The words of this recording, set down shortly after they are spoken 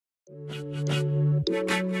I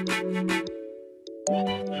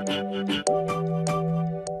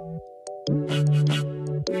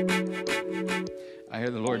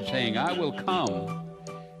hear the Lord saying, I will come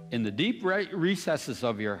in the deep recesses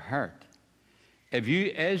of your heart. As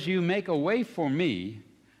you make a way for me,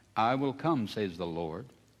 I will come, says the Lord.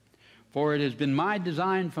 For it has been my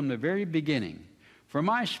design from the very beginning for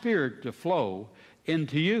my Spirit to flow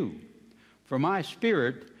into you, for my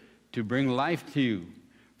Spirit to bring life to you,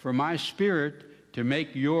 for my Spirit to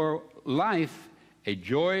make your life a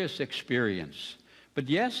joyous experience. But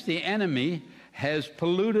yes, the enemy has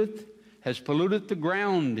polluted the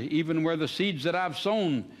ground, even where the seeds that I've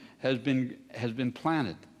sown has been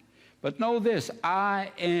planted. But know this,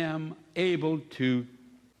 I am able to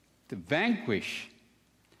vanquish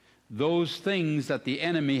those things that the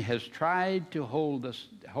enemy has tried to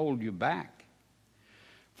hold you back.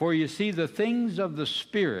 For you see, the things of the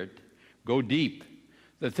Spirit go deep.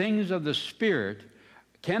 The things of the Spirit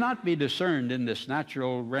cannot be discerned in this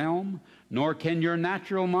natural realm, nor can your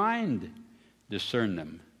natural mind discern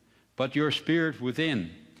them. But your spirit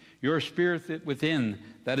within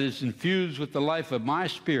that is infused with the life of my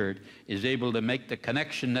Spirit is able to make the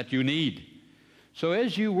connection that you need. So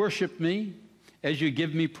as you worship me, as you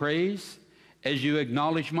give me praise, as you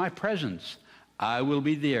acknowledge my presence, I will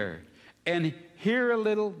be there. And here a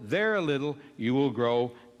little, there a little, you will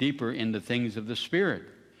grow deeper in the things of the Spirit.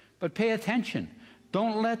 But pay attention.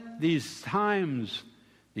 Don't let these times,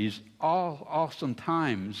 these awesome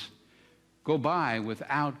times, go by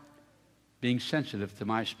without being sensitive to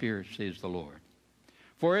my Spirit, says the Lord.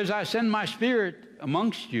 For as I send my Spirit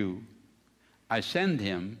amongst you, I send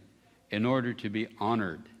him in order to be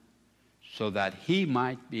honored, so that he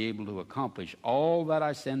might be able to accomplish all that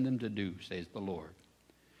I send him to do, says the Lord.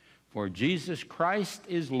 For Jesus Christ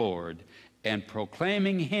is Lord, and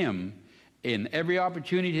proclaiming him in every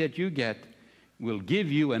opportunity that you get will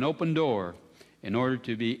give you an open door in order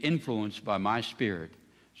to be influenced by my Spirit.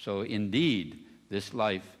 So indeed, this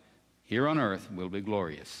life here on earth will be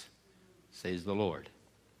glorious, says the Lord.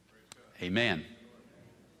 Amen.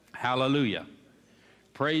 Hallelujah.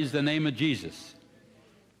 Praise the name of Jesus.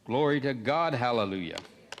 Glory to God. Hallelujah.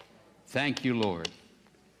 Thank you, Lord.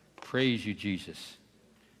 Praise you, Jesus.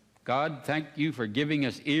 God, thank you for giving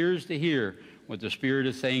us ears to hear what the Spirit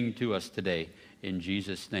is saying to us today. In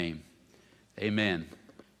Jesus' name. Amen.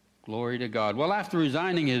 Glory to God. Well, after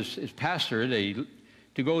resigning his pastor to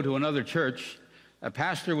go to another church, a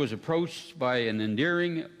pastor was approached by an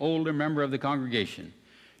endearing older member of the congregation.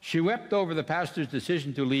 She wept over the pastor's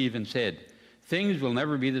decision to leave and said, "Things will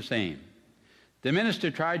never be the same." The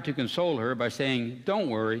minister tried to console her by saying, "Don't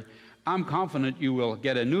worry, I'm confident you will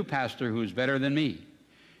get a new pastor who's better than me."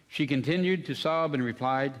 She continued to sob and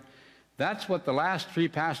replied, "That's what the last 3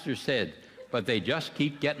 pastors said, but they just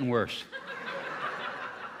keep getting worse."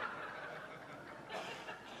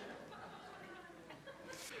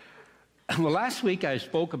 Well, last week I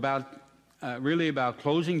spoke about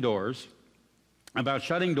closing doors, about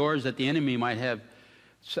shutting doors that the enemy might have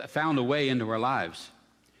found a way into our lives.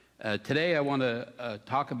 Today I want to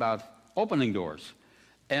talk about opening doors.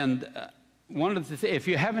 And one of the if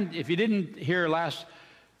you didn't hear last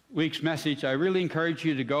week's message, I really encourage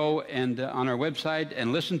you to go and on our website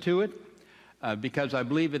and listen to it, because I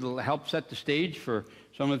believe it'll help set the stage for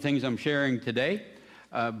some of the things I'm sharing today.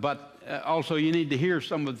 But also you need to hear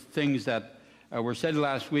some of the things that were said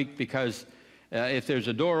last week, because if there's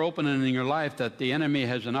a door opening in your life that the enemy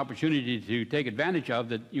has an opportunity to take advantage of,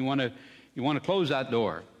 that you want to close that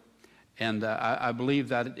door. And I believe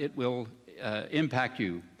that it will impact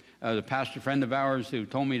you. The pastor friend of ours who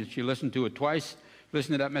told me that she listened to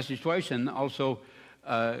that message twice, and also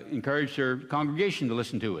encouraged her congregation to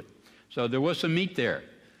listen to it. So there was some meat there.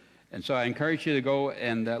 And so I encourage you to go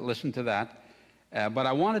and listen to that. But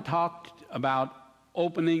I want to talk about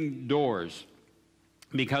opening doors,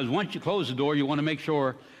 because once you close the door, you want to make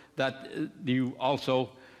sure that you also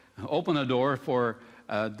open a door for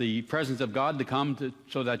the presence of God to come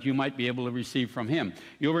so that you might be able to receive from him.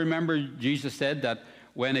 You'll remember Jesus said that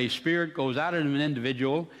when a spirit goes out of an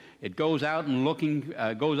individual, it goes out and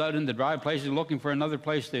goes out into dry places looking for another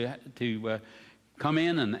place to come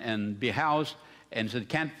in and be housed, and so it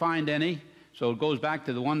can't find any. So it goes back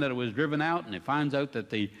to the one that it was driven out, and it finds out that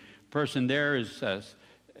the person there is,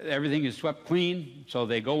 everything is swept clean. So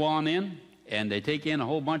they go on in, and they take in a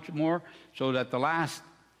whole bunch more, so that the last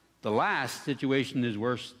situation is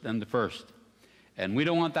worse than the first. And we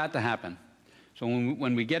don't want that to happen. So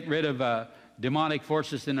when we get rid of demonic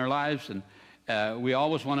forces in our lives, and we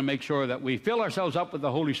always want to make sure that we fill ourselves up with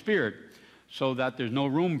the Holy Spirit, so that there's no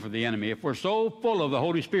room for the enemy. If we're so full of the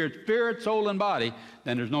Holy Spirit, spirit, soul, and body,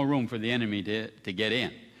 then there's no room for the enemy to get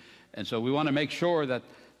in. And so we want to make sure that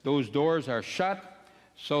those doors are shut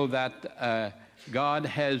so that God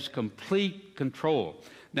has complete control.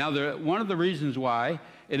 Now, one of the reasons why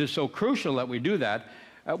it is so crucial that we do that,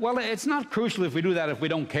 well, it's not crucial if we do that if we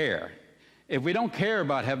don't care. If we don't care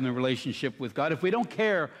about having a relationship with God, if we don't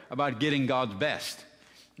care about getting God's best,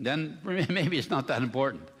 then maybe it's not that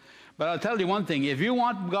important. But I'll tell you one thing, if you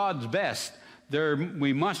want God's best,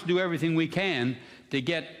 we must do everything we can to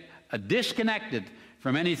get disconnected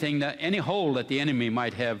from any hold that the enemy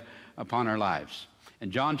might have upon our lives. In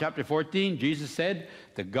John chapter 14, Jesus said,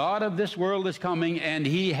 "The God of this world is coming, and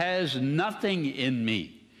he has nothing in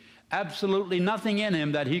me." Absolutely nothing in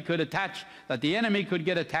him that that the enemy could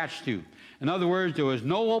get attached to. In other words, there was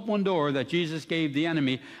no open door that Jesus gave the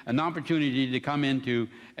enemy an opportunity to come into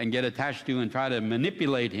and get attached to and try to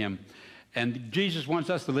manipulate him. And Jesus wants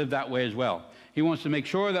us to live that way as well. He wants to make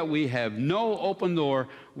sure that we have no open door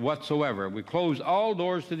whatsoever. We close all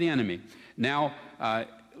doors to the enemy. Now, I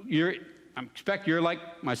expect you're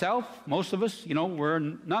like myself, most of us,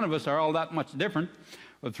 none of us are all that much different.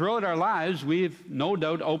 But throughout our lives, we've no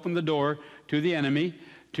doubt opened the door to the enemy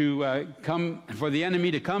for the enemy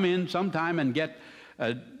to come in sometime and get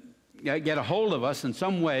a hold of us in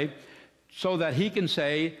some way so that he can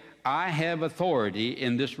say, I have authority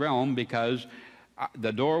in this realm because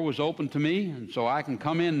the door was open to me, and so I can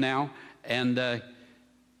come in now and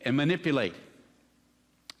manipulate.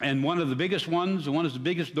 And one of the biggest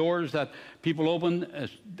doors that people open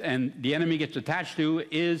and the enemy gets attached to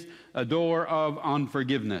is a door of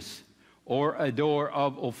unforgiveness or a door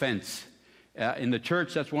of offense. In the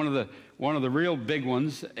church, that's one of the real big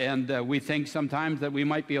ones, and we think sometimes that we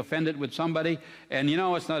might be offended with somebody, and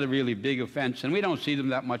it's not a really big offense, and we don't see them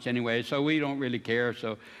that much anyway, so we don't really care,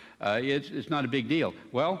 so it's not a big deal.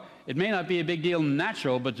 Well, it may not be a big deal in the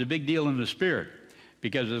natural, but it's a big deal in the spirit,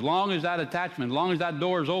 because as long as that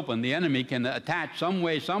door is open, the enemy can attach some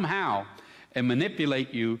way, somehow, and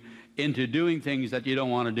manipulate you into doing things that you don't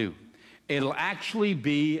want to do. It'll actually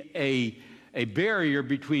be a barrier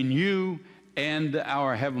between you and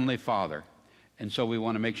our Heavenly Father. And so we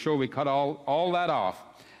want to make sure we cut all that off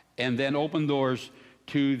and then open doors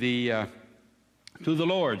to the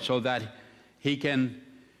Lord so that he can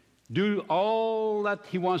do all that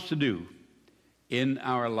he wants to do in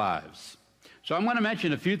our lives. So I'm going to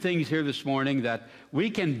mention a few things here this morning that we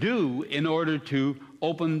can do in order to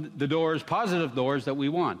open the doors, positive doors that we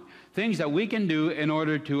want. Things that we can do in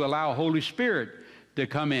order to allow Holy Spirit to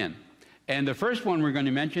come in. And the first one we're going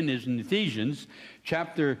to mention is in Ephesians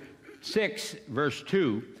chapter 6, verse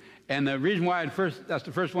 2. And the reason why that's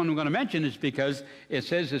the first one we're going to mention is because it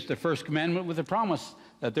says it's the first commandment with a promise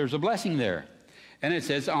that there's a blessing there. And it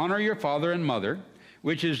says, honor your father and mother,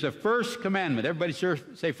 which is the first commandment. Everybody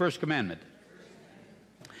say first commandment.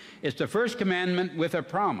 It's the first commandment with a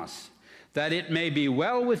promise, that it may be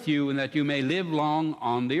well with you and that you may live long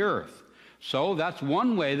on the earth. So that's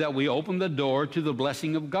one way that we open the door to the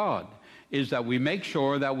blessing of God, is that we make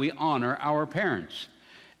sure that we honor our parents.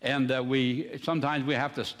 And that sometimes we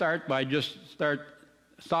have to start by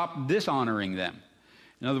stop dishonoring them.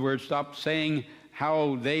 In other words, stop saying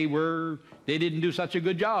how they didn't do such a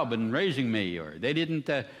good job in raising me, or they didn't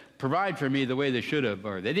provide for me the way they should have,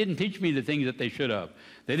 or they didn't teach me the things that they should have.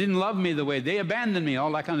 They didn't love me the way they abandoned me,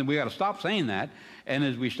 all that kind of thing. We got to stop saying that. And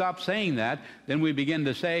as we stop saying that, then we begin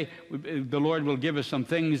to say, the Lord will give us some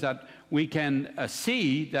things that we can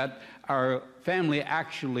see that our family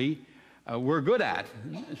actually were good at,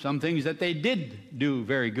 some things that they did do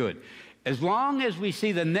very good. As long as we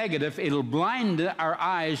see the negative, it'll blind our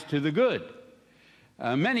eyes to the good.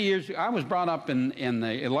 Many years, I was brought up in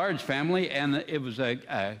a large family, and it was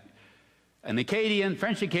an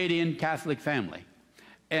French-Acadian Catholic family.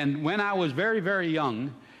 And when I was very, very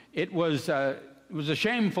young, it was a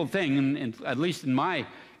shameful thing, at least in my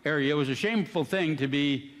area, it was a shameful thing to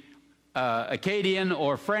be Acadian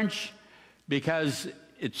or French, because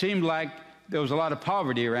it seemed like there was a lot of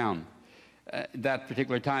poverty around that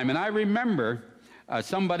particular time. And I remember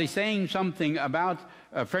somebody saying something about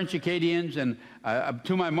French Acadians and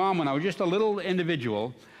to my mom when I was just a little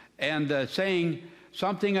individual, and saying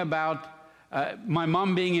something about my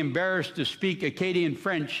mom being embarrassed to speak Acadian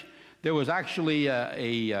French. There was actually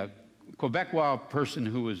a Quebecois person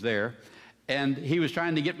who was there, and he was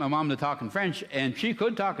trying to get my mom to talk in French, and she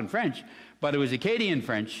could talk in French, but it was Acadian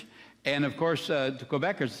French. And of course, the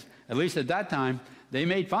Quebecers, at least at that time, they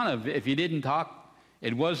made fun of if you didn't talk.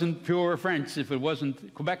 It wasn't pure French if it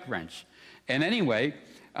wasn't Quebec French. And anyway,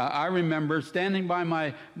 I remember standing by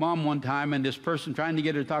my mom one time, and this person trying to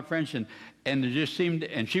get her to talk French, and it just seemed,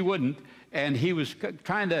 and she wouldn't, and he was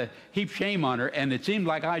trying to heap shame on her, and it seemed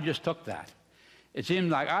like I just took that. It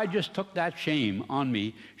seemed like I just took that shame on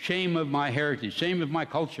me, shame of my heritage, shame of my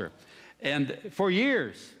culture. And for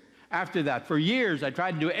years after that, for years, I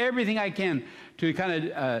tried to do everything I can to kind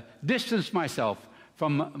of distance myself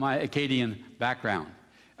from my Acadian background.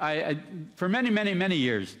 For many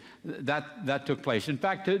years, that took place. In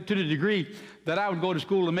fact, to the degree that I would go to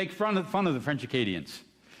school and make fun of the French Acadians,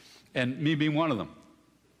 and me being one of them.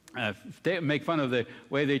 Make fun of the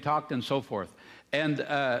way they talked and so forth. And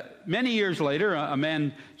many years later, a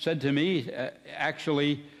man said to me,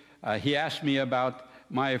 he asked me about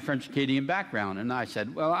my French-Canadian background. And I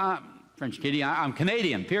said, well, I'm French-Canadian, I'm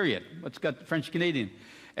Canadian, period. What's got French-Canadian?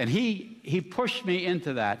 And he pushed me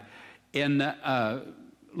into that in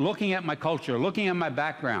looking at my culture, looking at my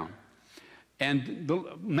background. And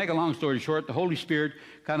make a long story short, the Holy Spirit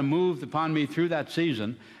kind of moved upon me through that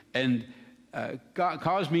season and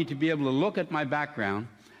caused me to be able to look at my background.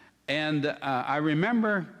 And I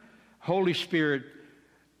remember Holy Spirit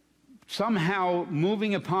somehow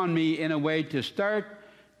moving upon me in a way to start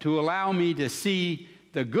to allow me to see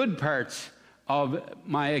the good parts of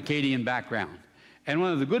my Acadian background. And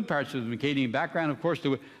one of the good parts of the Acadian background, of course,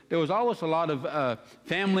 there was always a lot of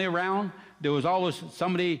family around. There was always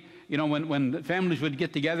somebody, you know, when families would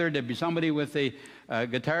get together, there'd be somebody with a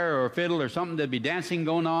guitar or a fiddle or something. There'd be dancing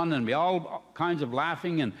going on, and be all kinds of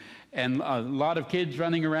laughing, and a lot of kids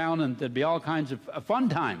running around, and there'd be all kinds of fun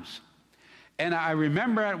times. And I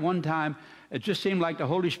remember at one time, it just seemed like the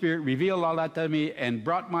Holy Spirit revealed all that to me and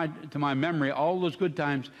brought to my memory all those good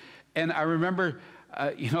times. And I remember,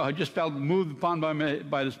 I just felt moved upon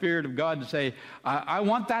by the Spirit of God to say, I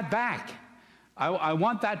want that back. I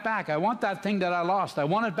want that back. I want that thing that I lost. I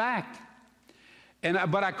want it back.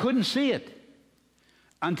 But I couldn't see it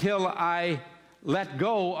until I let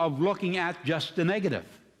go of looking at just the negative.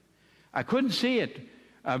 I couldn't see it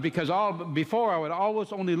because before I would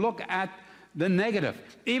always only look at the negative.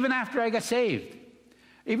 Even after I got saved.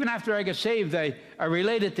 Even after I got saved, I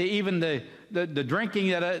related to even the drinking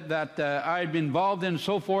that I had been involved in and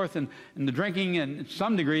so forth, and the drinking and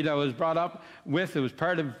some degree that I was brought up with. It was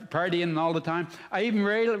part of partying all the time. I even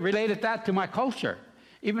related that to my culture,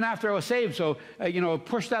 even after I was saved. So,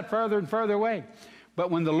 pushed that further and further away.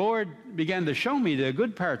 But when the Lord began to show me the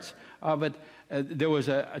good parts of it, I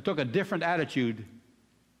took a different attitude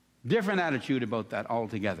about that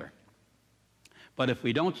altogether. But if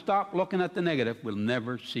we don't stop looking at the negative, we'll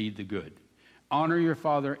never see the good. Honor your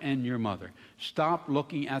father and your mother. Stop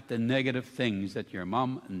looking at the negative things that your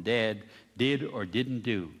mom and dad did or didn't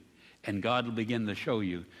do. And God will begin to show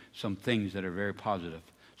you some things that are very positive,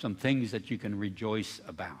 some things that you can rejoice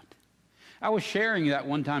about. I was sharing that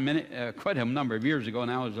one time quite a number of years ago.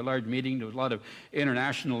 Now it was a large meeting. There was a lot of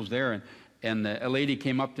internationals there. And a lady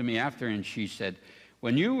came up to me after and she said,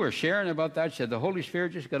 when you were sharing about that, she said, the Holy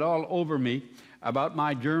Spirit just got all over me about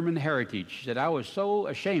my German heritage. She said, I was so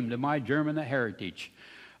ashamed of my German heritage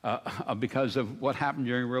because of what happened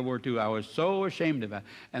during World War II. I was so ashamed of it.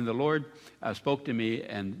 And the Lord spoke to me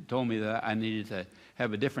and told me that I needed to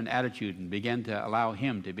have a different attitude and began to allow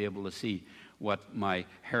Him to be able to see what my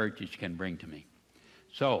heritage can bring to me.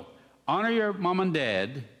 So, honor your mom and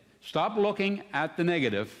dad. Stop looking at the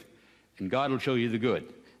negative, and God will show you the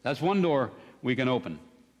good. That's one door we can open.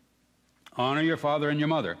 Honor your father and your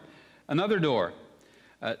mother. Another door,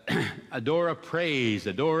 a door of praise,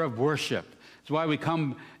 a door of worship. That's why we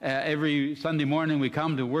come every Sunday morning. We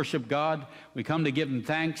come to worship God. We come to give Him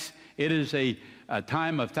thanks. It is a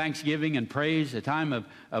time of thanksgiving and praise, a time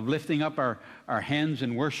of lifting up our hands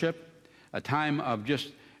in worship, a time of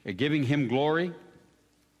just giving Him glory.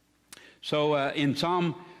 So in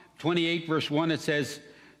Psalm 28, verse 1, it says,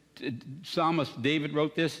 Psalmist David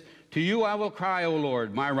wrote this, to you I will cry, O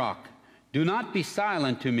Lord, my rock. Do not be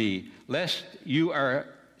silent to me, lest if you are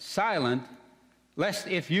silent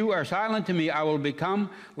to me, I will become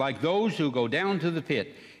like those who go down to the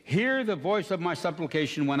pit. Hear the voice of my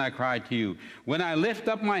supplication when I cry to you, when I lift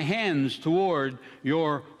up my hands toward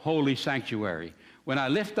your holy sanctuary. When I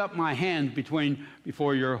lift up my hands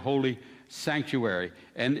before your holy sanctuary.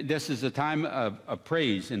 And this is a time of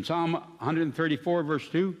praise. In Psalm 134, verse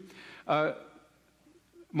 2,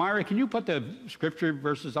 Myra, can you put the scripture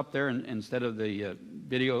verses up there instead of the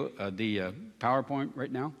video, the PowerPoint right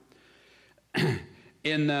now?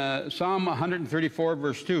 In Psalm 134,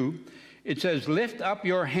 verse 2, it says, lift up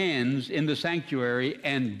your hands in the sanctuary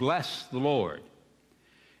and bless the Lord.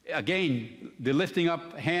 Again, the lifting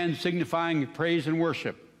up hands signifying praise and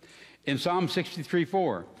worship. In Psalm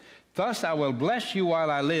 63:4, Thus I will bless you while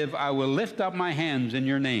I live. I will lift up my hands in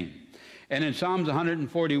your name. And in Psalms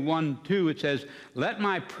 141:2 it says, let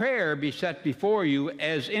my prayer be set before you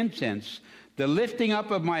as incense, the lifting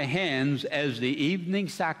up of my hands as the evening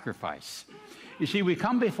sacrifice. You see, we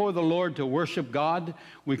come before the Lord to worship God.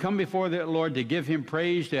 We come before the Lord to give him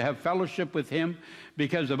praise, to have fellowship with him,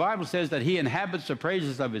 because the Bible says that he inhabits the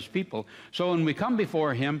praises of his people. So when we come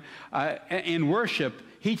before him in worship,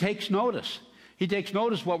 he takes notice. He takes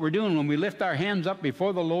notice what we're doing when we lift our hands up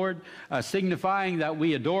before the Lord, signifying that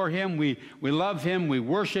we adore him, we love him, we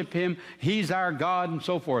worship him, he's our God, and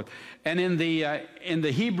so forth. And in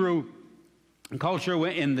the Hebrew culture,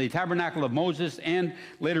 in the tabernacle of Moses and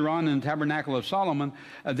later on in the tabernacle of Solomon,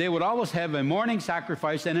 they would always have a morning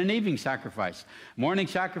sacrifice and an evening sacrifice. Morning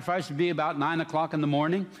sacrifice would be about 9 o'clock in the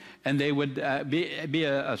morning, and they would be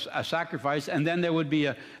a sacrifice, and then there would be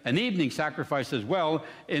an evening sacrifice as well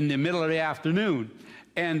in the middle of the afternoon.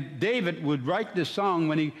 And David would write this song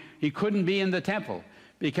when he couldn't be in the temple,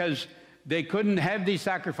 because they couldn't have these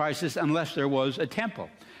sacrifices unless there was a temple.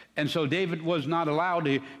 And so David was not allowed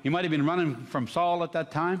to. He might have been running from Saul at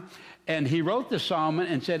that time. And he wrote the psalm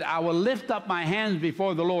and said, I will lift up my hands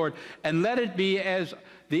before the Lord and let it be as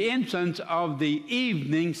the incense of the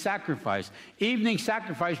evening sacrifice. Evening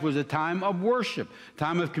sacrifice was a time of worship,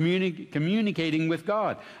 time of communicating with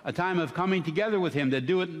God, a time of coming together with him, that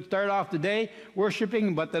do it and start off the day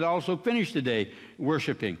worshiping, but that also finish the day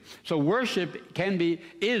worshiping. So worship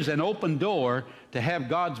is an open door to have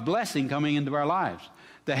God's blessing coming into our lives,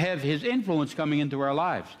 to have his influence coming into our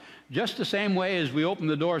lives. Just the same way as we open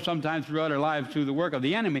the door sometimes throughout our lives through the work of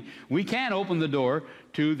the enemy, we can open the door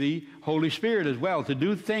to the Holy Spirit as well, to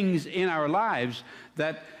do things in our lives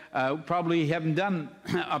that probably haven't done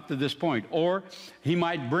up to this point. Or he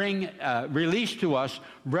might bring, release to us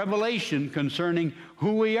revelation concerning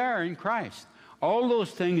who we are in Christ. All those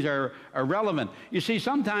things are relevant. You see,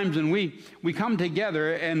 sometimes when we come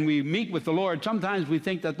together and we meet with the Lord, sometimes we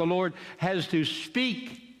think that the Lord has to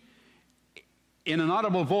speak in an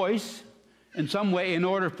audible voice in some way in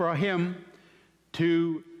order for him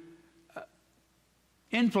to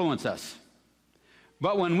influence us.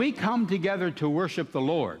 But when we come together to worship the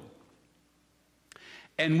Lord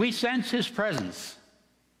and we sense his presence,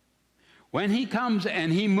 when he comes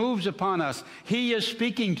and he moves upon us, he is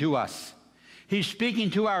speaking to us. He's speaking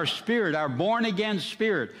to our spirit, our born-again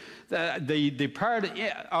spirit, the part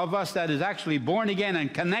of us that is actually born again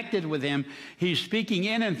and connected with him. He's speaking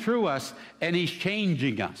in and through us, and he's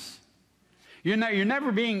changing us. You're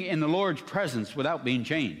never being in the Lord's presence without being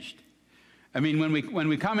changed. I mean, when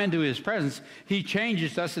we come into his presence, he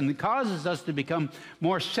changes us and causes us to become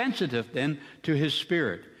more sensitive then to his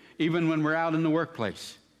spirit, even when we're out in the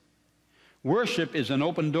workplace. Worship is an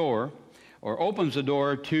open door, or opens the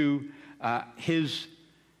door to his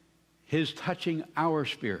touching our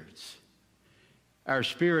spirits, our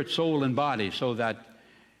spirit, soul, and body, so that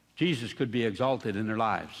Jesus could be exalted in their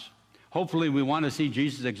lives. Hopefully we want to see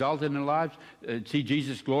Jesus exalted in our lives, see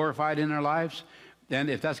Jesus glorified in our lives. Then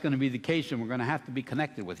if that's going to be the case, then we're going to have to be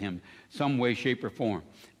connected with him some way, shape, or form.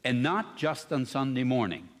 And not just on Sunday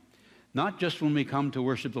morning. Not just when we come to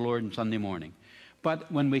worship the Lord on Sunday morning.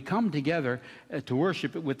 But when we come together to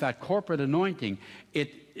worship it with that corporate anointing,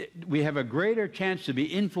 we have a greater chance to be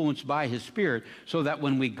influenced by his Spirit, so that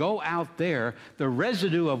when we go out there, the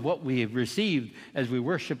residue of what we have received as we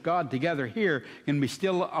worship God together here can be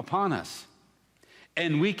still upon us.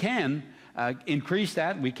 And we can increase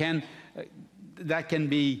that. That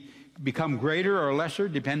can become greater or lesser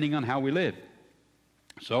depending on how we live.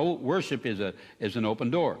 So worship is an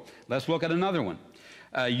open door. Let's look at another one.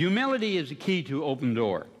 Humility is the key to open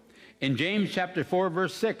door. In James chapter 4,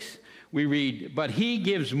 verse 6, we read, but he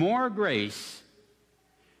gives more grace,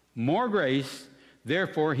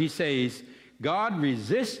 therefore he says, God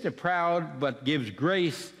resists the proud, but gives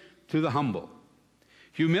grace to the humble.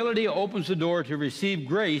 Humility opens the door to receive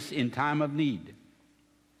grace in time of need.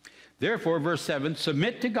 Therefore, verse 7,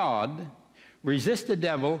 submit to God, resist the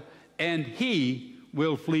devil, and he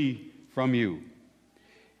will flee from you.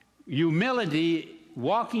 Humility,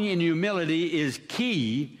 walking in humility, is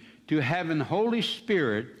key to having Holy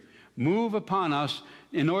Spirit move upon us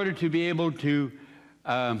in order to be able to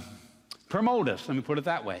promote us. Let me put it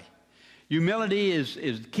that way. Humility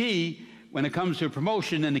is key when it comes to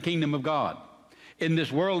promotion in the kingdom of God. In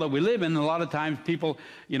this world that we live in, a lot of times people,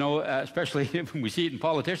 especially we see it in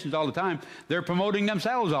politicians all the time, they're promoting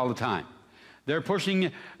themselves all the time. They're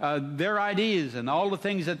pushing their ideas and all the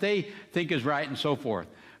things that they think is right and so forth.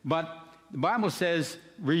 But the Bible says,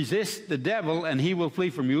 resist the devil and he will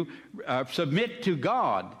flee from you. Submit to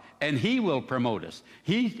God and he will promote us.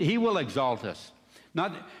 He will exalt us.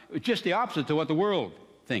 Not just the opposite to what the world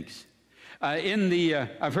thinks.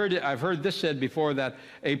 I've heard this said before, that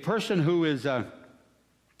a person who is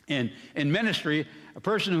in ministry, a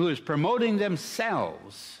person who is promoting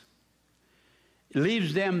themselves,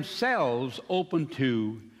 leaves themselves open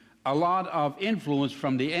to a lot of influence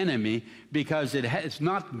from the enemy, because it's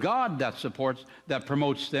not God that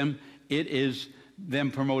promotes them, it is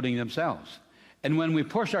them promoting themselves. And when we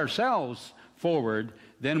push ourselves forward,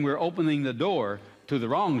 then we're opening the door to the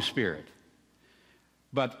wrong spirit.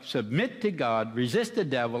 But submit to God, resist the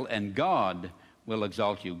devil, and God will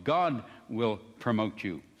exalt you. God will promote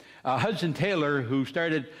you. Hudson Taylor, who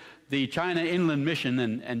started the China Inland Mission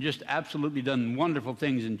and just absolutely done wonderful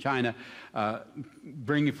things in China,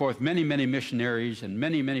 bringing forth many, many missionaries, and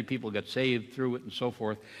many, many people got saved through it and so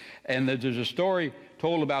forth. And there's a story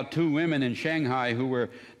told about two women in Shanghai who were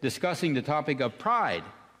discussing the topic of pride.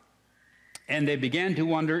 And they began to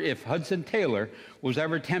wonder if Hudson Taylor was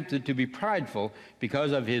ever tempted to be prideful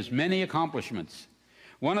because of his many accomplishments.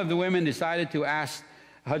 One of the women decided to ask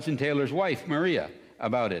Hudson Taylor's wife, Maria,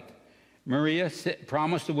 about it. Maria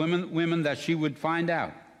promised the women that she would find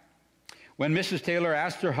out. When Mrs. Taylor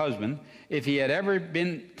asked her husband if he had ever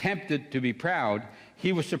been tempted to be proud,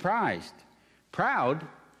 he was surprised. Proud?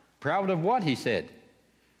 Proud of what, he said.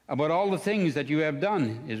 About all the things that you have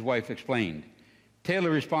done, his wife explained. Taylor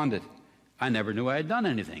responded, I never knew I had done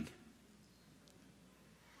anything.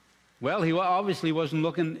 Well, he obviously wasn't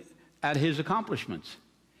looking at his accomplishments.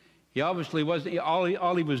 He obviously wasn't,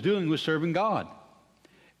 all he was doing was serving God.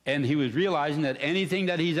 And he was realizing that anything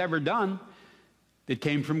that he's ever done, that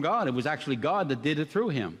came from God. It was actually God that did it through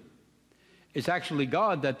him. It's actually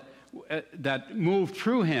God that moved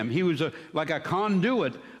through him. He was like a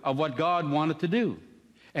conduit of what God wanted to do.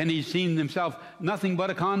 And he's seen himself nothing but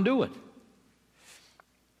a conduit.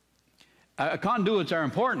 Conduits are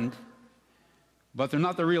important, but they're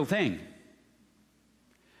not the real thing.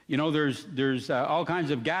 You know, there's all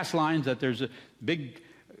kinds of gas lines that there's a big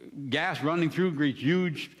gas running through great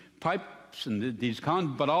huge pipes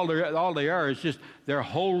and but all they are is just they're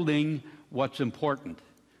holding what's important.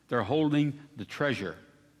 They're holding the treasure.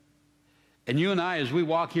 And you and I, as we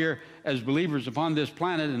walk here as believers upon this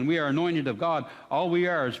planet, and we are anointed of God, all we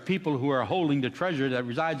are is people who are holding the treasure that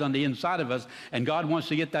resides on the inside of us, and God wants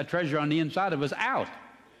to get that treasure on the inside of us out.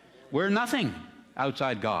 We're nothing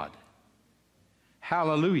outside God.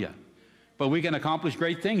 Hallelujah. But we can accomplish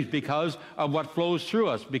great things because of what flows through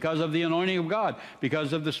us, because of the anointing of God,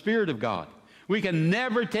 because of the Spirit of God. We can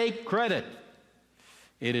never take credit.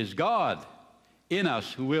 It is God in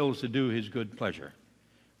us who wills to do his good pleasure.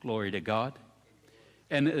 Glory to God.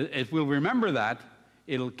 And if we'll remember that,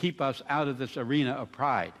 it'll keep us out of this arena of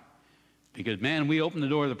pride. Because, man, we open the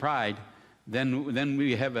door of the pride, then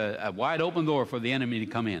we have a wide open door for the enemy to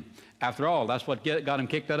come in. After all, that's what got him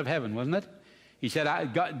kicked out of heaven, wasn't it? He said,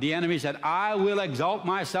 the enemy said, I will exalt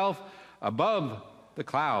myself above the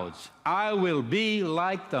clouds. I will be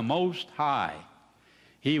like the Most High.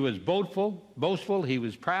 He was boastful, he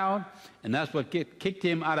was proud, and that's what kicked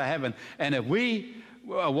him out of heaven. And if we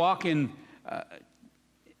walk in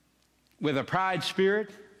with a pride spirit,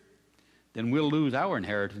 then we'll lose our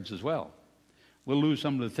inheritance as well. We'll lose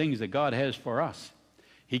some of the things that God has for us.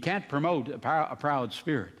 He can't promote a proud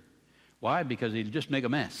spirit. Why? Because he'll just make a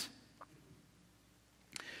mess.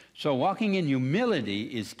 So walking in humility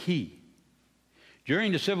is key.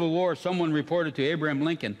 During the Civil War, someone reported to Abraham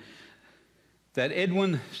Lincoln that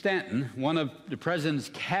Edwin Stanton, one of the president's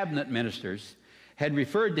cabinet ministers, had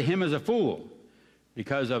referred to him as a fool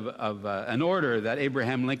because of an order that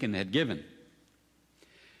Abraham Lincoln had given.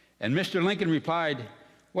 And Mr. Lincoln replied,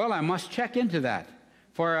 well, I must check into that,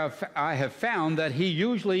 for I have found that he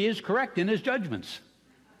usually is correct in his judgments.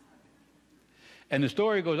 And the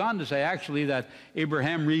story goes on to say, actually, that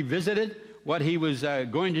Abraham revisited what he was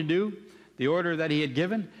going to do, the order that he had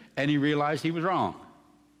given, and he realized he was wrong.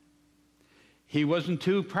 He wasn't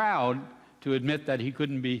too proud to admit that he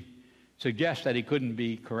couldn't suggest that he couldn't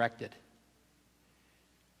be corrected.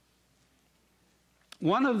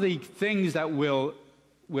 One of the things that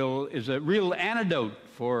is a real antidote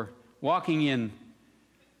for walking in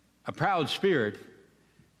a proud spirit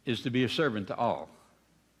is to be a servant to all.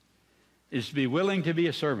 Is to be willing to be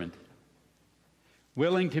a servant.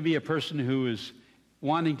 Willing to be a person who is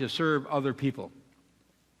wanting to serve other people.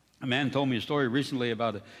 A man told me a story recently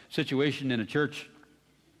about a situation in a church,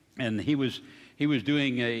 and he was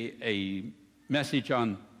doing a message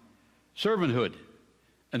on servanthood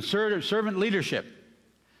and servant leadership.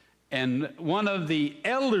 And one of the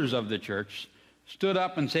elders of the church stood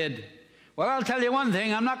up and said, well, I'll tell you one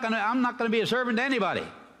thing, I'm not going to be a servant to anybody.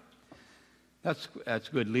 That's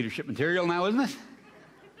good leadership material now, isn't it?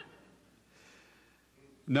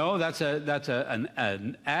 No, that's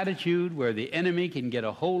an attitude where the enemy can get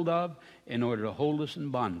a hold of in order to hold us in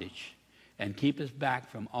bondage and keep us back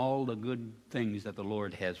from all the good things that the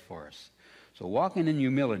Lord has for us. So walking in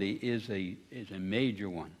humility is a major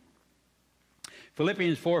one.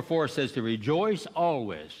 Philippians 4:4 says to rejoice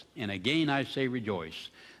always, and again I say rejoice.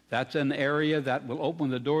 That's an area that will open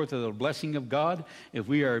the door to the blessing of God. If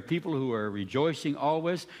we are people who are rejoicing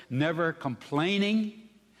always, never complaining,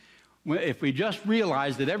 if we just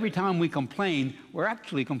realize that every time we complain, we're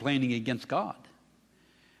actually complaining against God.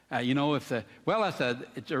 It's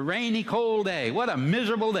a rainy, cold day. What a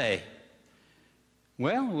miserable day.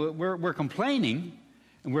 Well, we're complaining,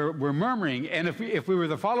 and we're murmuring. And if we were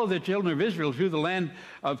to follow the children of Israel through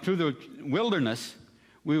the wilderness,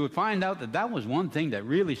 we would find out that was one thing that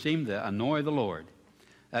really seemed to annoy the Lord,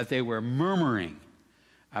 that they were murmuring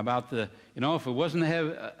about if it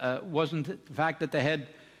wasn't the fact that they had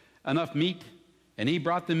enough meat, and he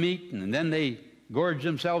brought the meat, and then they gorged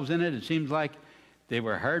themselves in it. It seems like they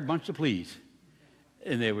were a hard bunch to please,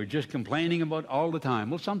 and they were just complaining about all the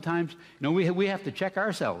time. Well, sometimes, we have to check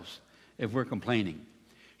ourselves if we're complaining.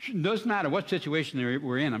 It doesn't matter what situation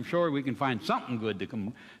we're in. I'm sure we can find something good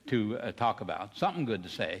to talk about, something good to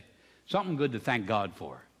say, something good to thank God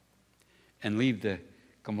for, and leave the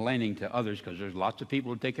complaining to others, because there's lots of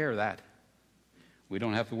people who take care of that. We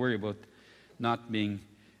don't have to worry about not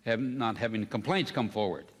having complaints come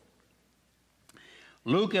forward.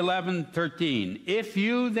 Luke 11:13. If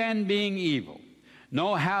you then, being evil,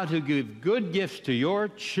 know how to give good gifts to your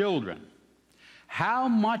children, how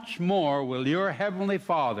much more will your heavenly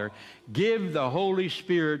Father give the Holy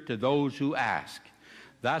Spirit to those who ask?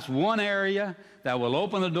 That's one area that will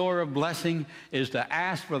open the door of blessing, is to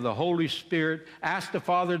ask for the Holy Spirit. Ask the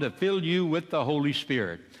Father to fill you with the Holy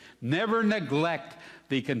Spirit. Never neglect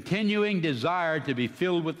the continuing desire to be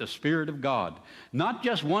filled with the Spirit of God. Not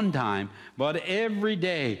just one time, but every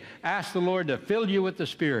day. Ask the Lord to fill you with the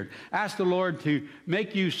Spirit. Ask the Lord to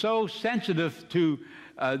make you so sensitive to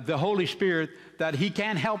the Holy Spirit that He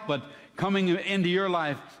can't help but coming into your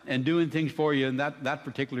life and doing things for you in that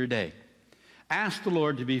particular day. Ask the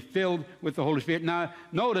Lord to be filled with the Holy Spirit. Now,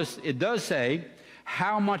 notice it does say,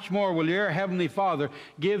 how much more will your Heavenly Father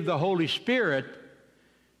give the Holy Spirit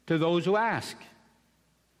to those who ask?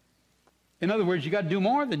 In other words, you got to do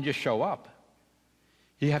more than just show up.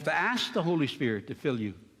 You have to ask the Holy Spirit to fill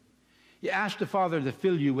you. You ask the Father to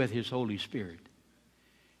fill you with His Holy Spirit.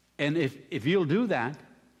 And if you'll do that,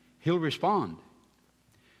 He'll respond.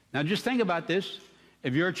 Now just think about this.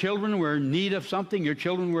 If your children were in need of something, your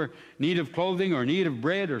children were in need of clothing or need of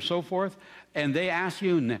bread or so forth, and they ask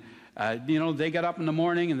you, and they got up in the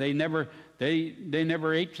morning and they never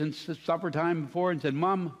ate since supper time before, and said,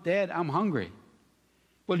 Mom, Dad, I'm hungry.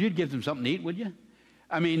 Well, you'd give them something to eat, would you?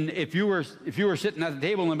 I mean, if you were sitting at the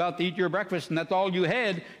table and about to eat your breakfast and that's all you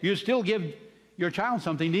had, you'd still give your child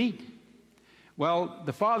something to eat. Well,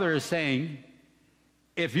 the Father is saying,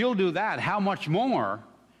 if you'll do that, how much more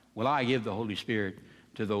will I give the Holy Spirit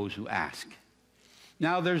to those who ask?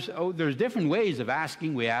 Now, there's different ways of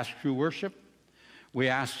asking. We ask through worship. We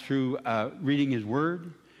ask through reading His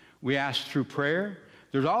Word. We ask through prayer.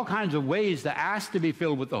 There's all kinds of ways to ask to be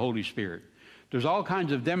filled with the Holy Spirit. There's all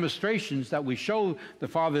kinds of demonstrations that we show the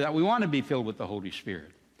Father that we want to be filled with the Holy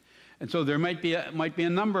Spirit. And so there might be a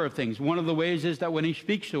number of things. One of the ways is that when He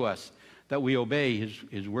speaks to us, that we obey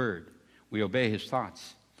His Word. We obey His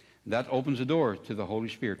thoughts. That opens the door to the Holy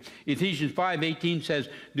Spirit. Ephesians 5:18 says,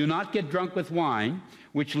 do not get drunk with wine,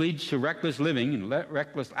 which leads to reckless living and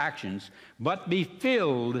reckless actions, but be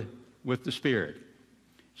filled with the Spirit.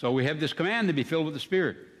 So we have this command to be filled with the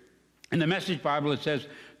Spirit. In the Message Bible it says,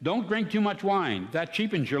 don't drink too much wine. That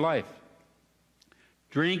cheapens your life.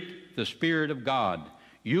 Drink the Spirit of God.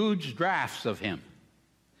 Huge draughts of Him.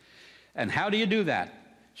 And how do you do that?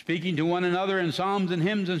 Speaking to one another in psalms and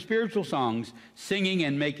hymns and spiritual songs, singing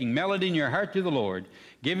and making melody in your heart to the Lord,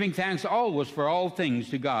 giving thanks always for all things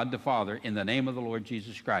to God the Father in the name of the Lord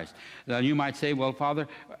Jesus Christ. Now you might say, well, Father,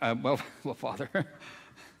 Father,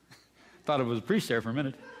 thought it was a priest there for a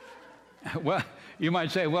minute. Well, you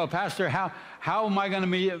might say, well, Pastor, how am I going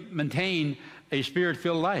to maintain a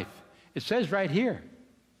Spirit-filled life? It says right here,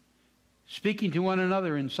 speaking to one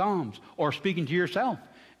another in psalms, or speaking to yourself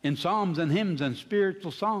in psalms and hymns and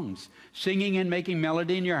spiritual songs, singing and making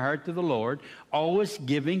melody in your heart to the Lord, always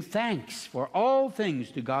giving thanks for all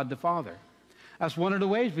things to God the Father. That's one of the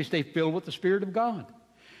ways we stay filled with the Spirit of God.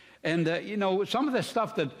 And, some of the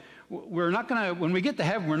stuff that we're not going to, when we get to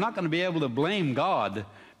heaven, we're not going to be able to blame God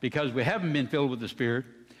because we haven't been filled with the Spirit,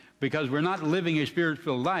 because we're not living a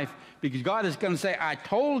Spirit-filled life, because God is going to say, I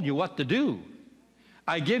told you what to do.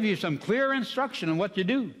 I give you some clear instruction on what to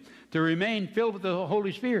do to remain filled with the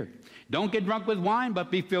Holy Spirit. Don't get drunk with wine,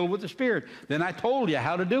 but be filled with the Spirit. Then I told you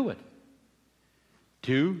how to do it.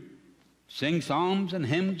 2, sing psalms and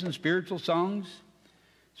hymns and spiritual songs,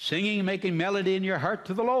 singing and making melody in your heart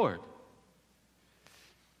to the Lord.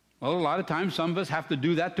 Well, a lot of times some of us have to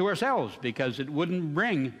do that to ourselves because it wouldn't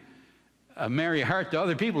bring a merry heart to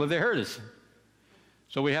other people if they heard us.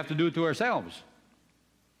 So we have to do it to ourselves.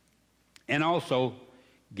 And also,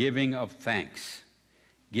 giving of thanks.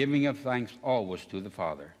 Giving of thanks always to the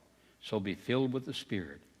Father. So be filled with the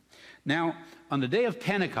Spirit. Now, on the day of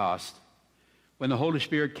Pentecost, when the Holy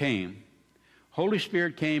Spirit came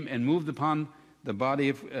and moved upon the body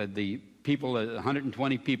of the people,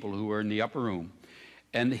 120 people who were in the upper room.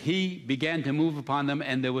 And he began to move upon them,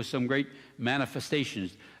 and there was some great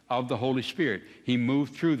manifestations of the Holy Spirit. He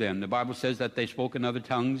moved through them. The Bible says that they spoke in other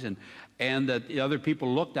tongues, and that the other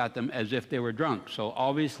people looked at them as if they were drunk. So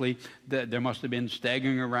obviously there must have been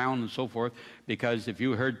staggering around and so forth, because if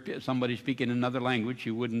you heard somebody speak in another language,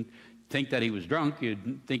 you wouldn't think that he was drunk.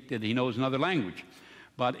 You'd think that he knows another language.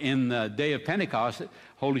 But in the day of Pentecost, the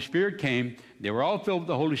Holy Spirit came. They were all filled with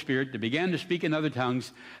the Holy Spirit. They began to speak in other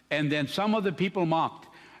tongues. And then some of the people mocked.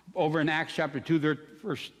 Over in Acts chapter 2,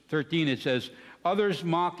 verse 13, it says, others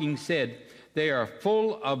mocking said, they are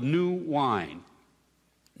full of new wine.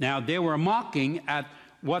 Now, they were mocking at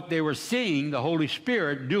what they were seeing the Holy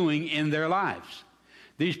Spirit doing in their lives.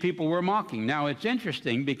 These people were mocking. Now, it's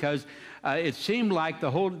interesting because it seemed like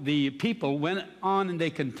the people went on and they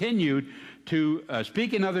continued to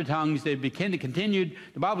speak in other tongues. They continued,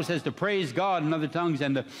 the Bible says, to praise God in other tongues,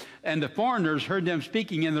 and the foreigners heard them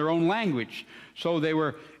speaking in their own language. So they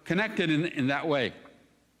were connected in that way.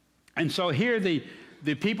 And so here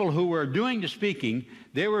the people who were doing the speaking,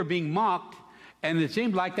 they were being mocked, and it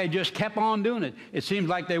seemed like they just kept on doing it. It seemed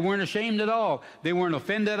like they weren't ashamed at all. They weren't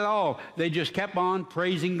offended at all. They just kept on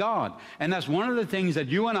praising God. And that's one of the things that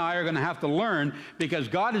you and I are going to have to learn, because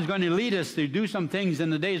God is going to lead us to do some things in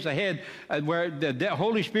the days ahead where the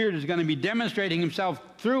Holy Spirit is going to be demonstrating himself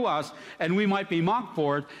through us, and we might be mocked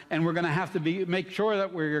for it, and we're going to have to make sure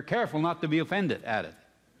that we're careful not to be offended at it.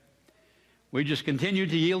 We just continue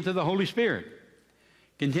to yield to the Holy Spirit.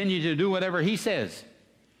 Continue to do whatever he says.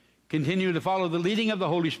 Continue to follow the leading of the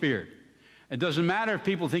Holy Spirit. It doesn't matter if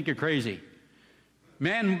people think you're crazy.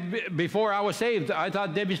 Man, before I was saved, I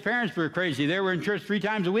thought Debbie's parents were crazy. They were in church 3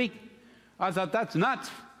 times a week. I thought, that's nuts.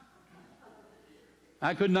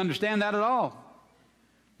 I couldn't understand that at all.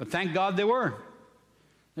 But thank God they were.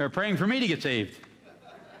 They were praying for me to get saved.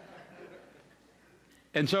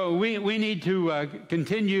 And so we need to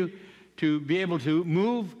continue to be able to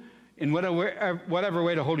move in whatever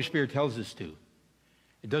way the Holy Spirit tells us to.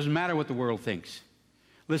 It doesn't matter what the world thinks.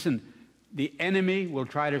 Listen, the enemy will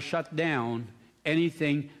try to shut down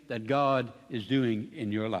anything that God is doing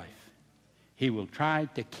in your life. He will try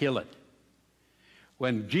to kill it.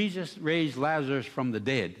 When Jesus raised Lazarus from the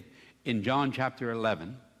dead in John chapter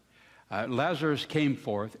 11, Lazarus came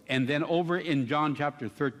forth, and then over in John chapter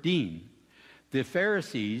 13, the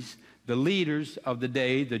Pharisees, the leaders of the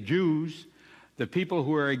day, the Jews, the people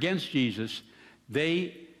who were against Jesus,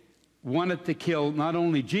 they wanted to kill not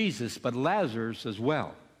only Jesus, but Lazarus as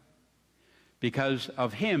well. Because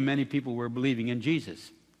of him, many people were believing in Jesus.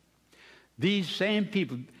 These same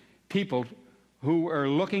people who were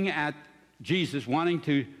looking at Jesus, wanting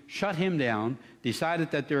to shut him down, decided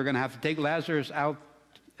that they were going to have to take Lazarus out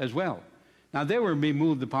as well. Now, they were being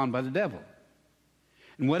moved upon by the devil.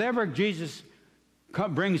 And whatever Jesus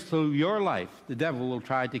brings to your life, the devil will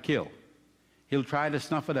try to kill. He'll try to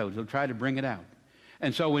snuff it out. He'll try to bring it out.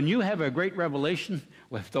 And so when you have a great revelation,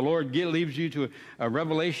 if the Lord leads you to a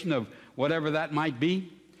revelation of whatever that might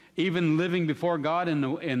be, even living before God in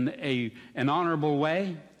an honorable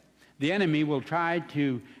way, the enemy will try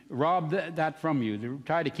to rob that from you. They'll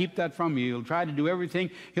try to keep that from you. He'll try to do everything.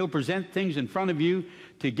 He'll present things in front of you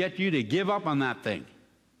to get you to give up on that thing,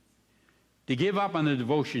 to give up on the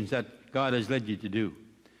devotions that God has led you to do,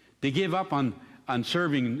 to give up on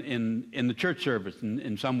serving in the church service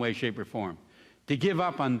in some way, shape, or form, to give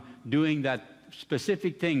up on doing that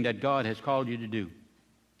specific thing that God has called you to do.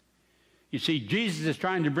 You see, Jesus is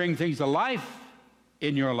trying to bring things to life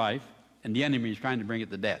in your life, and the enemy is trying to bring it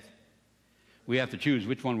to death. We have to choose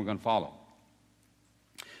which one we're going to follow.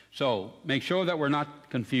 So make sure that we're not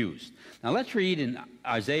confused. Now let's read in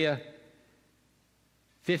Isaiah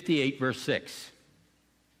 58, verse 6.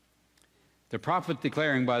 The prophet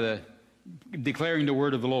declaring the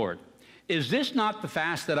word of the Lord. Is this not the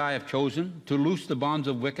fast that I have chosen, to loose the bonds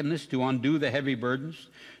of wickedness, to undo the heavy burdens,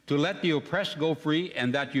 to let the oppressed go free,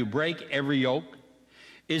 and that you break every yoke?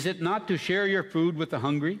 Is it not to share your food with the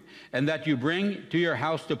hungry, and that you bring to your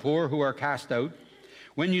house the poor who are cast out?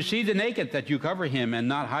 When you see the naked, that you cover him, and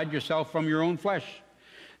not hide yourself from your own flesh.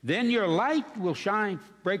 Then your light will shine,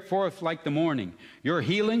 break forth like the morning. Your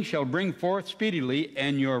healing shall bring forth speedily,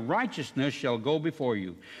 and your righteousness shall go before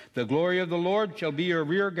you. The glory of the Lord shall be your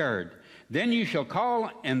rear guard. Then you shall call,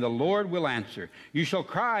 and the Lord will answer. You shall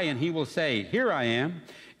cry, and he will say, Here I am.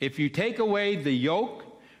 If you take away the yoke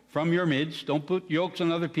from your midst, don't put yokes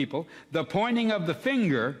on other people, the pointing of the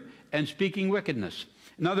finger and speaking wickedness.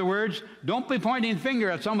 In other words, don't be pointing the finger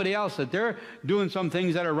at somebody else that they're doing some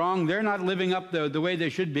things that are wrong. They're not living up the way they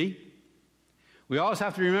should be. We always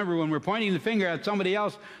have to remember when we're pointing the finger at somebody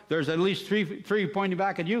else, there's at least three pointing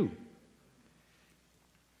back at you.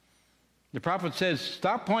 The prophet says,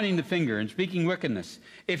 stop pointing the finger and speaking wickedness.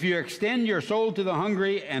 If you extend your soul to the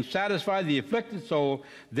hungry and satisfy the afflicted soul,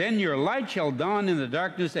 then your light shall dawn in the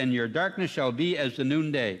darkness, and your darkness shall be as the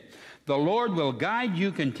noonday. The Lord will guide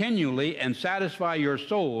you continually and satisfy your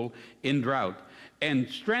soul in drought, and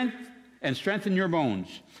strengthen your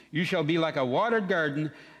bones. You shall be like a watered garden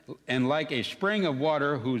and like a spring of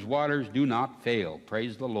water whose waters do not fail.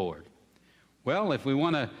 Praise the Lord. Well, if we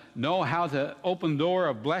want to know how to open the door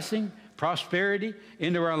of blessing, prosperity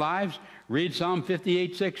into our lives, read Psalm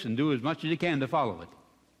 58:6 and do as much as you can to follow it.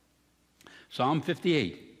 Psalm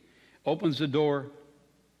 58 opens the door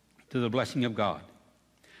to the blessing of God.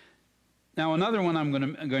 Now, another one I'm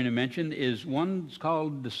going to mention is one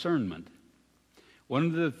called discernment. One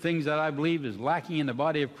of the things that I believe is lacking in the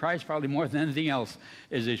body of Christ, probably more than anything else,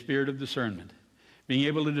 is a spirit of discernment. Being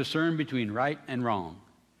able to discern between right and wrong.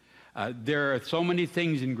 There are so many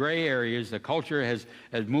things in gray areas. The culture has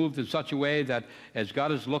moved in such a way that as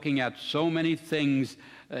God is looking at so many things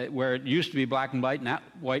where it used to be black and white,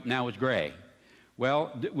 now it's gray.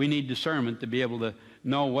 Well, we need discernment to be able to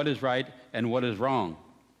know what is right and what is wrong.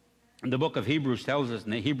 The book of Hebrews tells us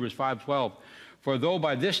in Hebrews 5:12, for though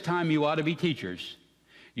by this time you ought to be teachers,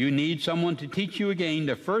 you need someone to teach you again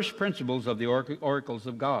the first principles of the oracles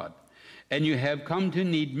of God. And you have come to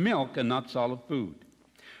need milk and not solid food.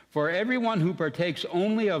 For everyone who partakes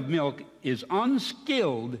only of milk is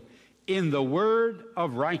unskilled in the word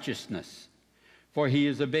of righteousness, for he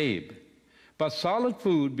is a babe. But solid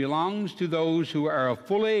food belongs to those who are of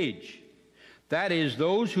full age. That is,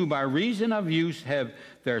 those who by reason of use have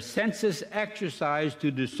their senses exercised to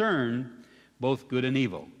discern both good and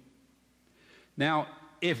evil. Now,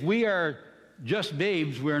 if we are just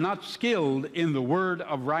babes, we're not skilled in the word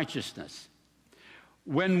of righteousness.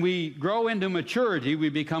 When we grow into maturity, we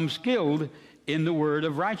become skilled in the word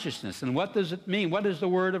of righteousness. And what does it mean? What is the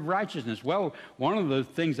word of righteousness? Well, one of the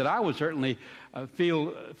things that I would certainly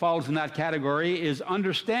feel falls in that category is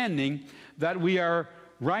understanding that we are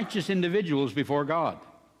righteous individuals before God.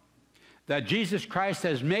 That Jesus Christ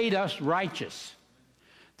has made us righteous.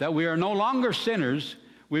 That we are no longer sinners.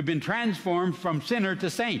 We've been transformed from sinner to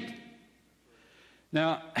saint.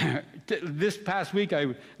 Now, this past week I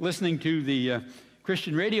was listening to the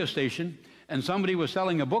Christian radio station, and somebody was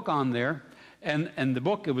selling a book on there, and the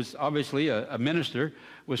book, it was obviously a minister,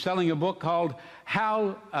 was selling a book called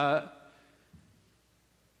How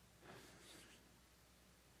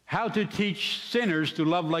to Teach Sinners to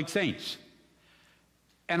Love Like Saints.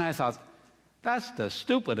 And I thought, that's the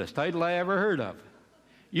stupidest title I ever heard of.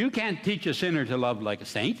 You can't teach a sinner to love like a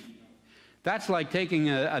saint. That's like taking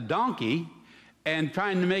a donkey and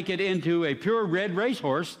trying to make it into a purebred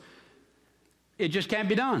racehorse. It just can't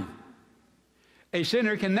be done. A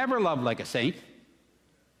sinner can never love like a saint.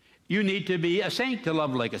 You need to be a saint to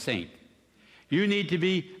love like a saint. You need to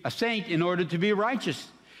be a saint in order to be righteous.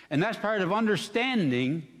 And that's part of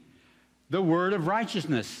understanding the word of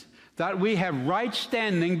righteousness, that we have right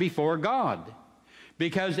standing before God.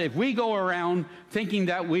 Because if we go around thinking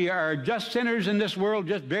that we are just sinners in this world,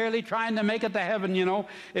 just barely trying to make it to heaven, you know,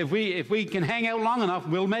 if we can hang out long enough,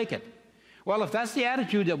 we'll make it. Well, if that's the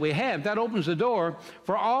attitude that we have, that opens the door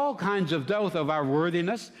for all kinds of doubt of our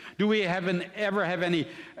worthiness. Do we ever have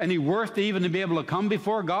any worth to even to be able to come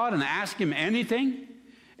before God and ask him anything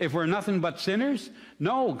if we're nothing but sinners?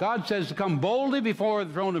 No, God says to come boldly before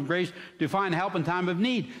the throne of grace to find help in time of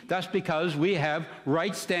need. That's because we have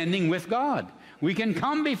right standing with God. We can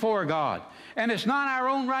come before God. And it's not our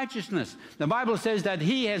own righteousness. The Bible says that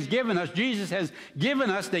he has given us, Jesus has given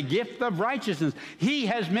us the gift of righteousness. He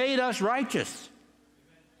has made us righteous.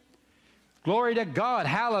 Glory to God.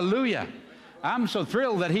 Hallelujah. I'm so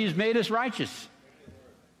thrilled that he's made us righteous.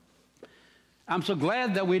 I'm so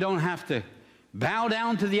glad that we don't have to bow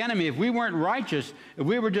down to the enemy. If we weren't righteous, if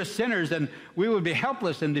we were just sinners, then we would be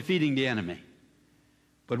helpless in defeating the enemy.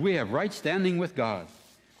 But we have right standing with God.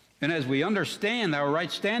 And as we understand our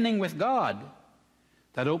right standing with God,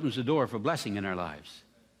 that opens the door for blessing in our lives.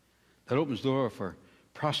 That opens the door for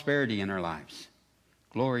prosperity in our lives.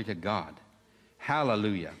 Glory to God.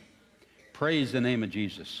 Hallelujah. Praise the name of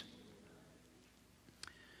Jesus.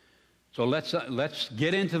 So let's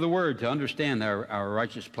get into the Word to understand our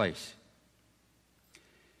righteous place.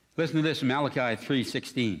 Listen to this in Malachi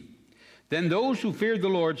 3:16. Then those who feared the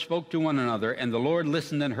Lord spoke to one another, and the Lord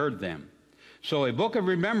listened and heard them. So a book of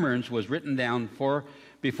remembrance was written down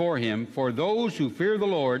before him for those who fear the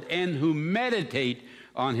Lord and who meditate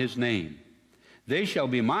on his name. They shall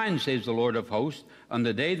be mine, says the Lord of hosts, on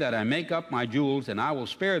the day that I make up my jewels, and I will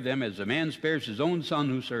spare them as a man spares his own son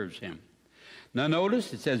who serves him. Now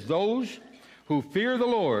notice, it says those who fear the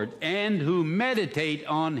Lord and who meditate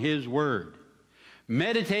on his word.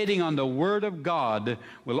 Meditating on the word of God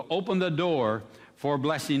will open the door for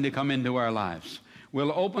blessing to come into our lives.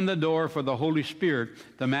 Will open the door for the Holy Spirit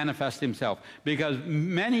to manifest himself. Because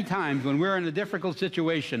many times when we're in a difficult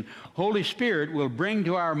situation, Holy Spirit will bring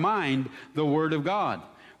to our mind the Word of God.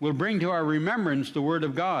 Will bring to our remembrance the Word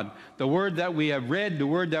of God. The Word that we have read, the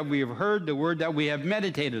Word that we have heard, the Word that we have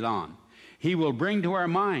meditated on. He will bring to our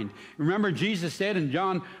mind. Remember, Jesus said in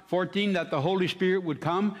John 14 that the Holy Spirit would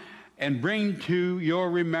come and bring to your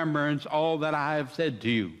remembrance all that I have said to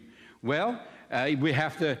you. Well, we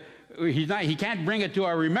have to... He can't bring it to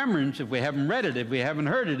our remembrance if we haven't read it, if we haven't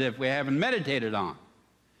heard it, if we haven't meditated on.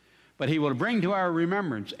 But he will bring to our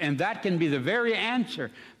remembrance, and that can be the very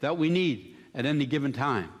answer that we need at any given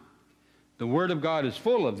time. The Word of God is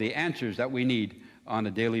full of the answers that we need on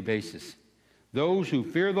a daily basis. Those who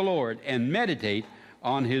fear the Lord and meditate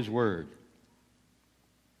on his word.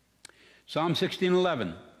 Psalm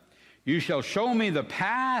 16:11. You shall show me the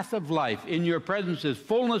path of life. In your presence is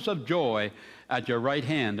fullness of joy. At your right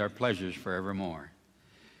hand are pleasures forevermore.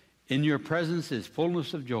 In your presence is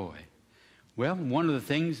fullness of joy. Well, one of the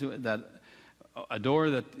things that a door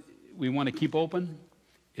that we want to keep open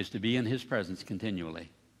is to be in his presence continually.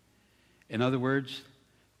 In other words,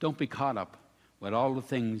 don't be caught up with all the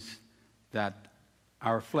things that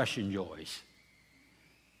our flesh enjoys.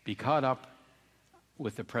 Be caught up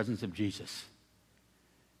with the presence of Jesus.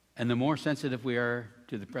 And the more sensitive we are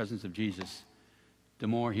to the presence of Jesus, the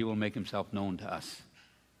more he will make himself known to us.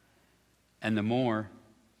 And the more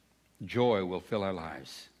joy will fill our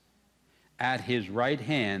lives. At his right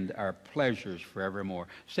hand are pleasures forevermore.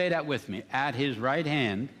 Say that with me. At his right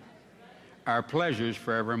hand are pleasures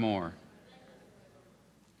forevermore.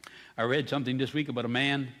 I read something this week about a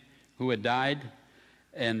man who had died,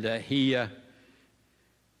 and he had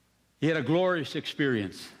a glorious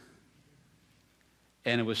experience.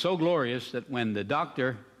 And it was so glorious that when the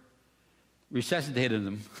doctor resuscitated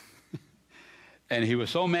him, and he was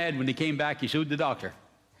so mad when he came back, he sued the doctor.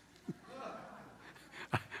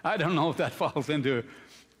 I don't know if that falls into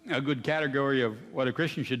a good category of what a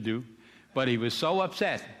Christian should do, but he was so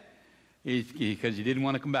upset because he didn't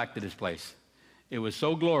want to come back to this place. It was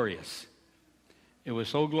so glorious. It was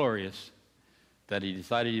so glorious that he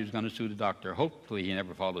decided he was going to sue the doctor. Hopefully he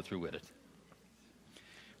never followed through with it.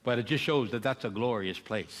 But it just shows that that's a glorious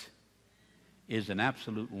place. It is an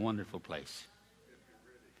absolute wonderful place.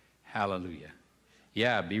 Hallelujah.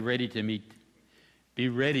 Yeah, be ready to meet. Be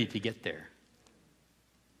ready to get there.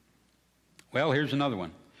 Well, here's another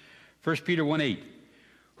one. 1 Peter 1:8.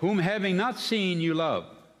 Whom having not seen you love,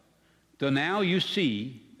 though now you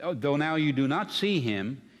do not see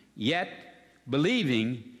him, yet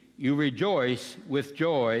believing you rejoice with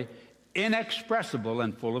joy inexpressible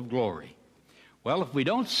and full of glory. Well, if we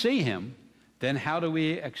don't see him, then how do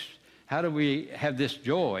we have this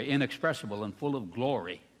joy inexpressible and full of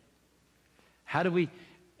glory? How do we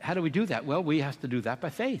do that? Well, we have to do that by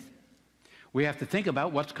faith. We have to think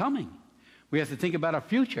about what's coming. We have to think about our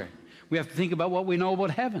future. We have to think about what we know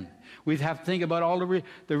about heaven. We have to think about all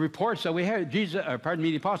the reports that we heard.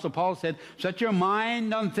 The Apostle Paul said, set your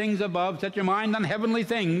mind on things above, set your mind on heavenly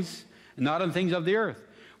things, and not on things of the earth.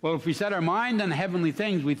 Well, if we set our mind on heavenly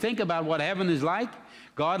things, we think about what heaven is like,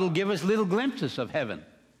 God will give us little glimpses of heaven.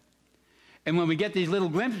 And when we get these little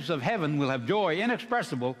glimpses of heaven, we'll have joy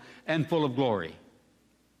inexpressible and full of glory.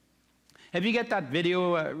 Have you got that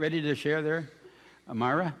video ready to share there,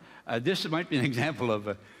 Myra? This might be an example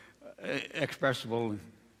of inexpressible,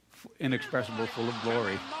 full of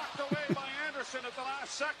glory. Knocked away by Anderson at the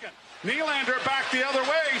last second. Nylander back the other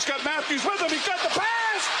way. He's got Matthews with him. He's got the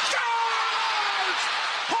pass.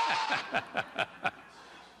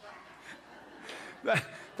 Scores!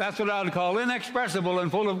 That's what I would call inexpressible and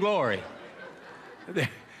full of glory.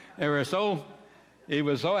 He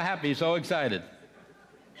was so happy, so excited.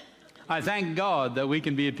 I thank God that we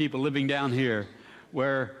can be a people living down here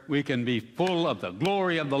where we can be full of the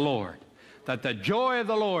glory of the Lord, that the joy of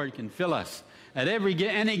the Lord can fill us at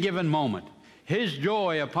any given moment. His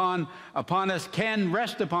joy upon us can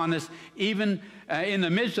rest upon us even in the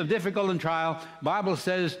midst of difficult and trial. The Bible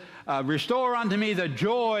says, restore unto me the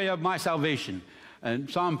joy of my salvation. And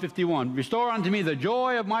Psalm 51, restore unto me the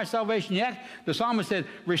joy of my salvation. Yet the psalmist said,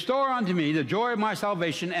 restore unto me the joy of my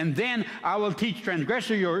salvation, and then I will teach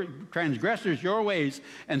transgressors your ways,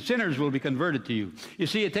 and sinners will be converted to you. You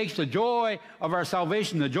see, it takes the joy of our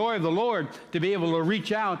salvation, the joy of the Lord, to be able to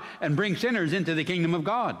reach out and bring sinners into the kingdom of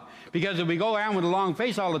God. Because if we go around with a long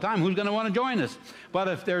face all the time, who's going to want to join us? But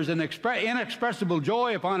if there's an inexpressible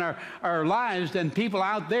joy upon our lives, then people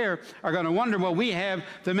out there are going to wonder what we have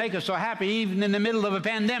to make us so happy, even in the middle of a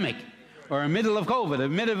pandemic, or in the middle of COVID,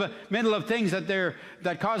 in the middle of things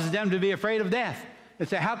that causes them to be afraid of death. They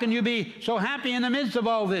say, how can you be so happy in the midst of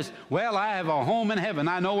all this? Well, I have a home in heaven.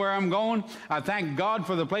 I know where I'm going. I thank God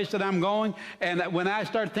for the place that I'm going. And when I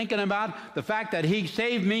start thinking about the fact that He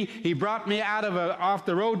saved me, He brought me off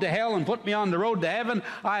the road to hell and put me on the road to heaven,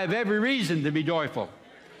 I have every reason to be joyful.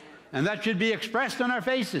 And that should be expressed on our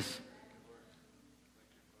faces,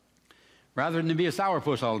 rather than to be a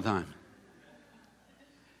sourpuss all the time.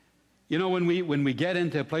 You know, when we get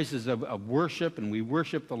into places of worship, and we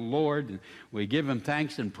worship the Lord, and we give Him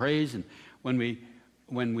thanks and praise, and when we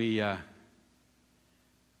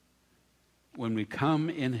come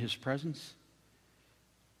in His presence,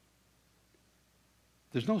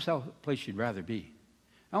 there's no place you'd rather be.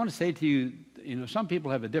 I want to say to you, you know, some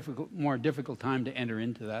people have a more difficult time to enter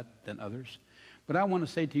into that than others. But I want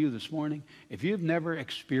to say to you this morning, if you've never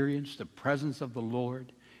experienced the presence of the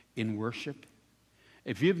Lord in worship,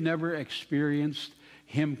 if you've never experienced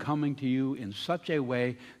Him coming to you in such a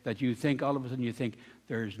way that you think, all of a sudden you think,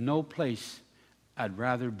 there's no place I'd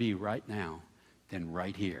rather be right now than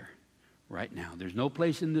right here, right now. There's no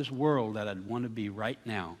place in this world that I'd want to be right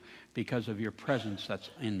now because of your presence that's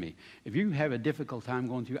in me. If you have a difficult time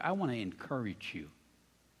going through, I want to encourage you.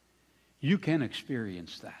 You can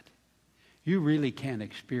experience that. You really can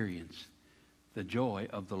experience the joy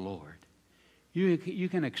of the Lord. You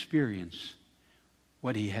can experience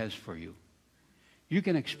what He has for you. You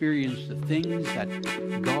can experience the things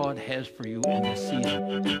that God has for you in this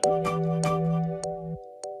season.